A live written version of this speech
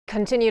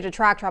Continue to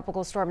track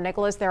Tropical Storm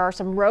Nicholas. There are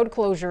some road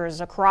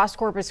closures across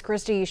Corpus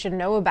Christi you should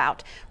know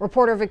about.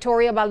 Reporter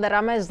Victoria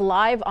Valderrama is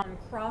live on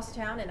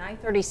Crosstown and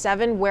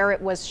I-37 where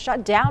it was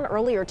shut down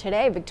earlier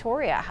today.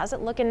 Victoria, how's it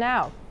looking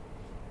now?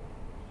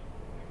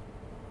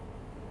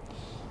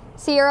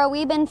 Sierra,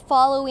 we've been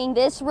following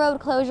this road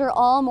closure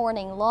all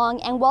morning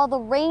long, and while the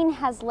rain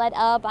has let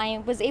up, I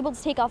was able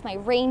to take off my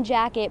rain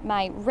jacket,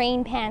 my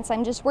rain pants.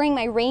 I'm just wearing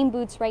my rain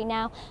boots right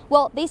now.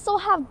 Well, they still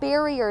have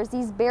barriers,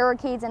 these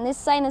barricades, and this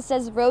sign that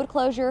says road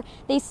closure,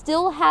 they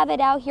still have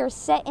it out here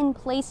set in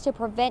place to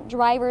prevent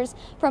drivers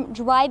from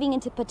driving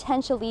into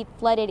potentially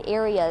flooded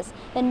areas.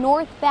 The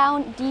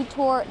northbound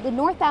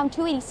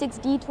 286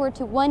 detour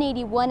to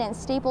 181 and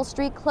Staple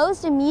Street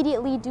closed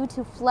immediately due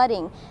to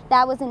flooding.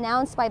 That was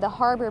announced by the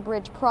Harbor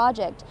Bridge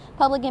Project.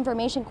 Public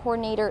Information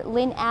Coordinator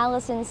Lynn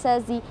Allison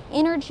says the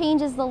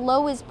interchange is the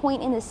lowest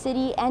point in the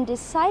city and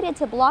decided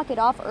to block it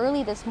off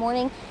early this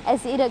morning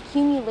as it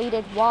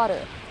accumulated water.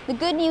 The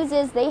good news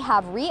is they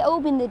have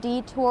reopened the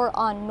detour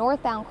on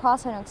northbound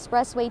Crosstown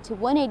Expressway to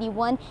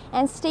 181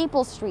 and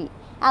Staple Street.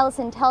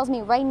 Allison tells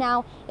me right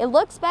now it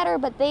looks better,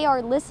 but they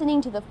are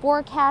listening to the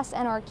forecast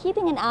and are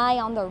keeping an eye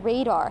on the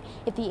radar.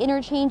 If the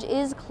interchange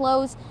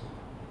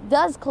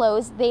does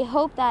close, they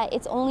hope that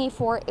it's only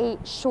for a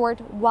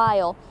short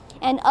while.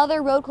 And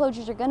other road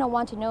closures you're going to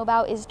want to know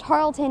about is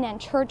Tarleton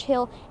and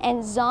Churchill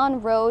and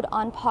Zahn Road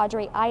on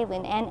Padre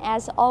Island. And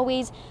as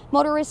always,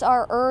 motorists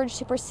are urged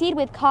to proceed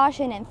with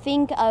caution and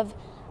think of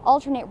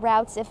alternate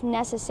routes if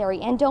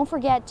necessary. And don't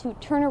forget to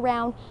turn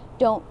around,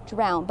 don't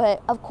drown.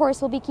 But of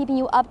course, we'll be keeping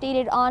you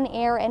updated on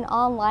air and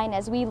online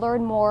as we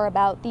learn more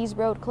about these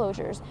road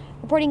closures.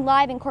 Reporting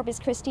live in Corpus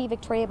Christi,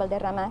 Victoria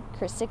Valderrama,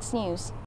 Chris 6 News.